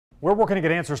We're working to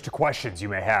get answers to questions you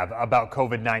may have about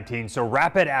COVID-19, so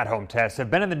rapid at-home tests have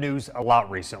been in the news a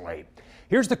lot recently.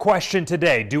 Here's the question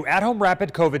today. Do at-home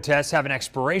rapid COVID tests have an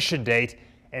expiration date?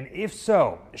 And if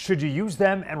so, should you use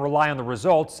them and rely on the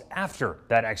results after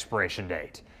that expiration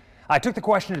date? I took the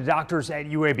question to doctors at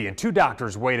UAB, and two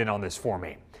doctors weighed in on this for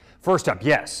me. First up,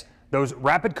 yes, those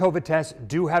rapid COVID tests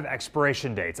do have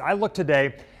expiration dates. I looked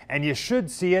today, and you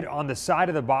should see it on the side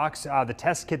of the box, the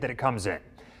test kit that it comes in.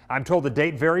 I'm told the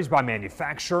date varies by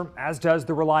manufacturer, as does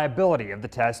the reliability of the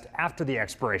test after the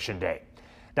expiration date.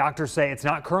 Doctors say it's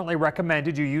not currently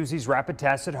recommended you use these rapid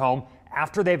tests at home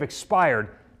after they've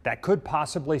expired. That could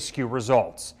possibly skew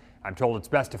results. I'm told it's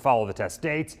best to follow the test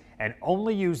dates and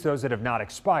only use those that have not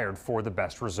expired for the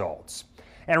best results.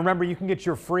 And remember, you can get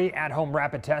your free at-home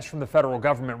rapid test from the federal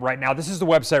government right now. This is the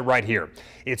website right here.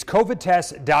 It's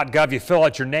covidtest.gov. You fill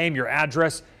out your name, your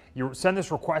address. You send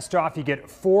this request off, you get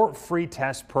 4 free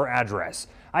tests per address.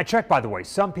 I checked, by the way,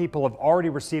 some people have already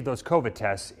received those COVID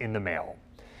tests in the mail.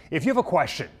 If you have a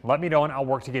question, let me know and I'll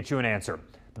work to get you an answer.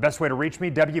 The best way to reach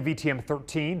me, WVTM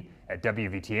 13 at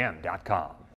WVTM.com.